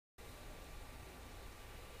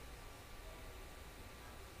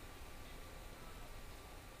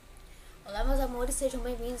professores, sejam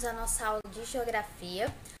bem-vindos à nossa aula de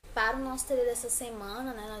Geografia. Para o nosso TD dessa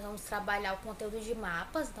semana, nós vamos trabalhar o conteúdo de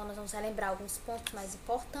mapas, então nós vamos relembrar alguns pontos mais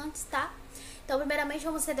importantes, tá? Então, primeiramente,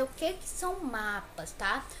 vamos entender o que são mapas,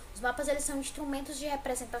 tá? Os mapas, eles são instrumentos de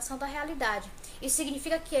representação da realidade. Isso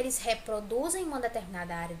significa que eles reproduzem uma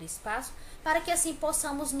determinada área do espaço para que assim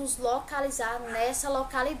possamos nos localizar nessa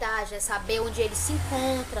localidade, saber onde ele se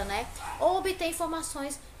encontra, né? Ou obter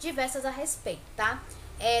informações diversas a respeito, tá?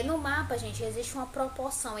 No mapa, gente, existe uma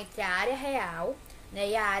proporção entre a área real, né,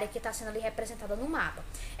 e a área que está sendo ali representada no mapa.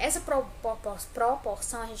 Essa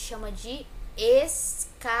proporção a gente chama de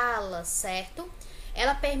escala, certo?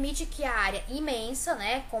 Ela permite que a área imensa,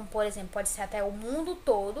 né, como por exemplo, pode ser até o mundo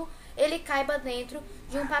todo, ele caiba dentro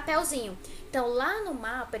de um papelzinho. Então, lá no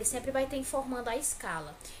mapa, ele sempre vai estar informando a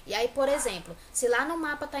escala. E aí, por exemplo, se lá no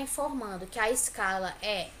mapa está informando que a escala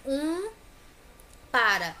é 1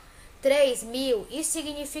 para 3.000, isso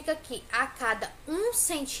significa que a cada 1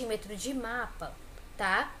 centímetro de mapa,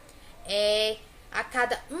 tá? A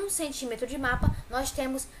cada 1 centímetro de mapa, nós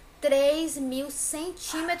temos 3.000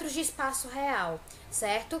 centímetros de espaço real,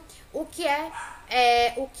 certo? O que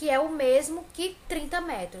é o mesmo que 30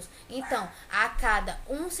 metros. Então, a cada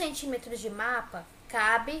 1 centímetro de mapa,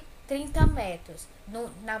 cabe 30 metros.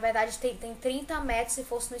 Na verdade, tem 30 metros se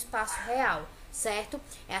fosse no espaço real, certo?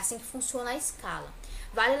 É assim que funciona a escala.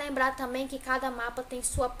 Vale lembrar também que cada mapa tem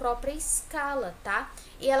sua própria escala, tá?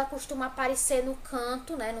 E ela costuma aparecer no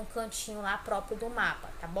canto, né? No cantinho lá próprio do mapa,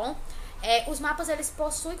 tá bom? Os mapas, eles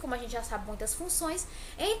possuem, como a gente já sabe, muitas funções.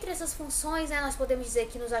 Entre essas funções, né, nós podemos dizer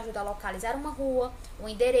que nos ajuda a localizar uma rua, um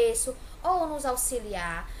endereço, ou nos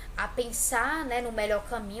auxiliar a pensar, né, no melhor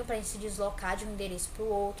caminho para a gente se deslocar de um endereço para o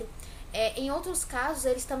outro. Em outros casos,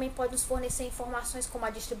 eles também podem nos fornecer informações como a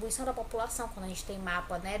distribuição da população, quando a gente tem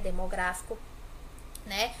mapa, né, demográfico,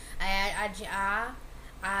 né,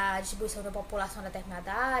 a distribuição da população de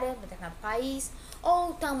determinada área, de determinado país, ou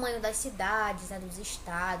o tamanho das cidades, né, dos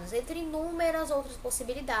estados, entre inúmeras outras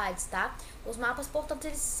possibilidades, tá? Os mapas, portanto,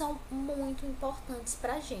 eles são muito importantes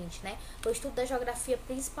pra gente, né? O estudo da geografia,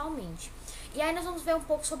 principalmente. E aí nós vamos ver um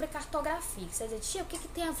pouco sobre cartografia. Você vai dizer, tia, o que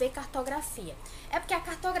tem a ver cartografia? É porque a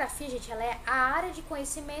cartografia, gente, ela é a área de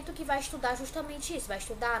conhecimento que vai estudar justamente isso, vai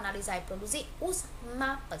estudar, analisar e produzir os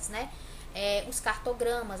mapas, né? Os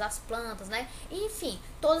cartogramas, as plantas, né? Enfim,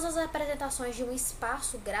 todas as representações de um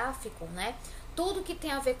espaço gráfico, né? Tudo que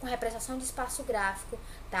tem a ver com representação de espaço gráfico,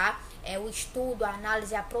 tá? O estudo, a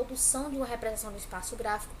análise, a produção de uma representação do espaço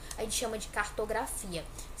gráfico, a gente chama de cartografia,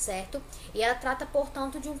 certo? E ela trata,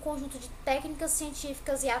 portanto, de um conjunto de técnicas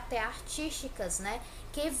científicas e até artísticas, né?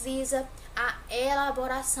 Que visa a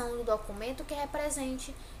elaboração do documento que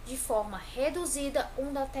represente de forma reduzida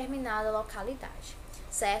uma determinada localidade.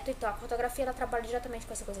 Certo? Então, a cartografia, ela trabalha diretamente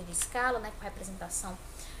com essa coisa de escala, né? Com representação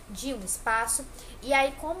de um espaço. E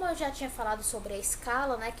aí, como eu já tinha falado sobre a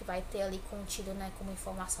escala, né? Que vai ter ali contido, né? Como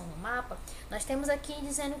informação no mapa. Nós temos aqui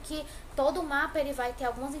dizendo que todo mapa, ele vai ter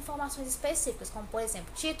algumas informações específicas. Como, por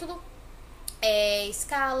exemplo, título,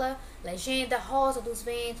 escala, legenda, rosa dos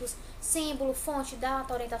ventos, símbolo, fonte,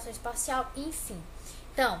 data, orientação espacial, enfim.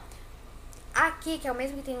 Então, aqui, que é o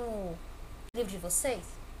mesmo que tem no livro de vocês,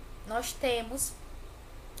 nós temos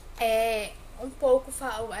um pouco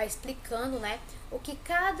explicando, né, o que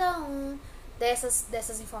cada um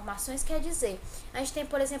dessas informações quer dizer. A gente tem,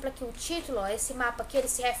 por exemplo, aqui o título, ó, esse mapa aqui, ele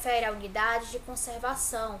se refere à unidade de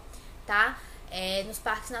conservação, tá? Nos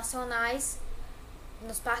parques nacionais,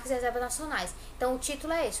 nos parques e reservas nacionais. Então, o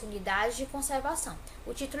título é esse, unidade de conservação.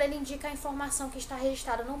 O título, ele indica a informação que está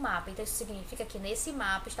registrada no mapa. Então, isso significa que nesse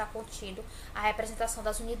mapa está contido a representação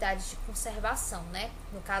das unidades de conservação, né?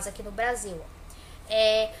 No caso aqui no Brasil, ó.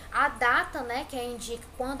 A data, né, que indica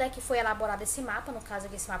quando é que foi elaborado esse mapa, no caso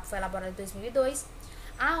aqui esse mapa foi elaborado em 2002,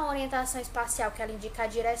 a orientação espacial, que ela indica a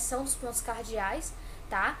direção dos pontos cardeais,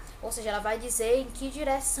 tá? Ou seja, ela vai dizer em que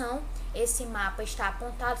direção esse mapa está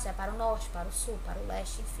apontado, se é para o norte, para o sul, para o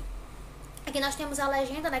leste, enfim. Aqui nós temos a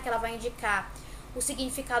legenda, né, que ela vai indicar o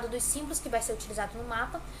significado dos símbolos que vai ser utilizado no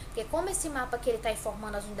mapa, porque como esse mapa aqui ele está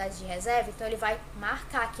informando as unidades de reserva, então ele vai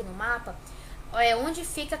marcar aqui no mapa onde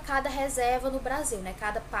fica cada reserva no Brasil, né?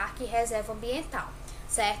 Cada parque e reserva ambiental,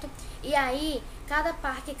 certo? E aí, cada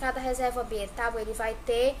parque e cada reserva ambiental, ele vai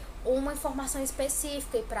ter uma informação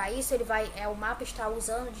específica e para isso ele vai, o mapa está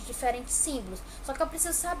usando de diferentes símbolos. Só que eu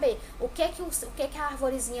preciso saber o que a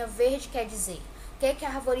arvorezinha verde quer dizer. O que a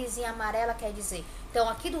arvorezinha amarela quer dizer? Então,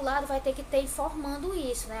 aqui do lado vai ter que ter informando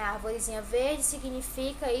isso, né? A arvorezinha verde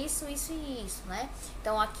significa isso, isso e isso, né?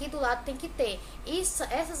 Então, aqui do lado tem que ter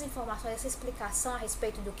essas informações, essa explicação a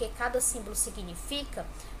respeito do que cada símbolo significa,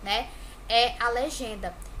 né? É a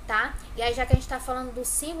legenda. tá? E aí, já que a gente tá falando do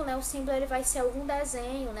símbolo, né, o símbolo ele vai ser algum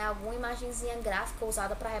desenho, né, alguma imagenzinha gráfica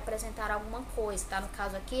usada para representar alguma coisa, tá? No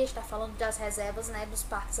caso aqui, a gente tá falando das reservas, né, dos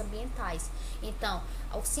parques ambientais. Então,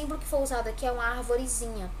 o símbolo que foi usado aqui é uma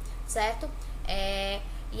arvorezinha, certo?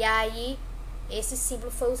 E aí, esse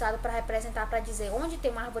símbolo foi usado para representar, para dizer onde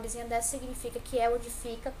tem uma arvorezinha dessa, significa que é onde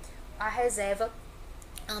fica a reserva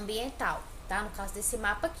ambiental, tá? No caso desse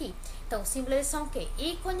mapa aqui. Então, os símbolos eles são o quê?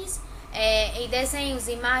 Ícones, em desenhos,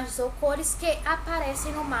 imagens ou cores que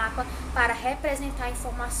aparecem no mapa para representar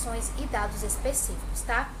informações e dados específicos,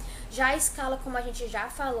 tá? Já a escala, como a gente já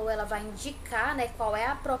falou, ela vai indicar, né, qual é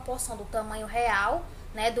a proporção do tamanho real,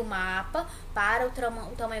 né, do mapa para o tamanho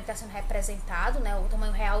que está sendo representado, né, o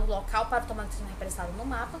tamanho real do local para o tamanho que está sendo representado no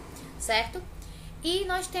mapa, certo? E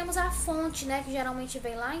nós temos a fonte, né, que geralmente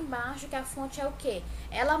vem lá embaixo, que a fonte é o quê?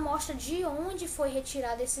 Ela mostra de onde foi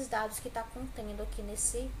retirado esses dados que está contendo aqui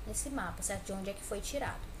nesse mapa, certo? De onde é que foi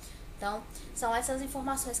tirado. Então, são essas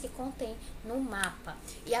informações que contém no mapa.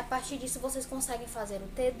 E a partir disso, vocês conseguem fazer o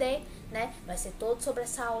TD, né? Vai ser todo sobre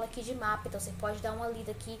essa aula aqui de mapa. Então, você pode dar uma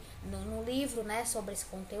lida aqui no livro, né? Sobre esse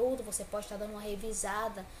conteúdo. Você pode estar dando uma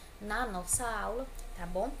revisada na nossa aula, tá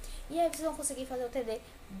bom? E aí, vocês vão conseguir fazer o TD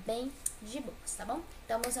bem de boas, tá bom?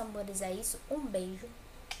 Então, meus amores, é isso. Um beijo.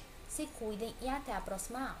 Se cuidem e até a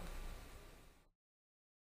próxima aula.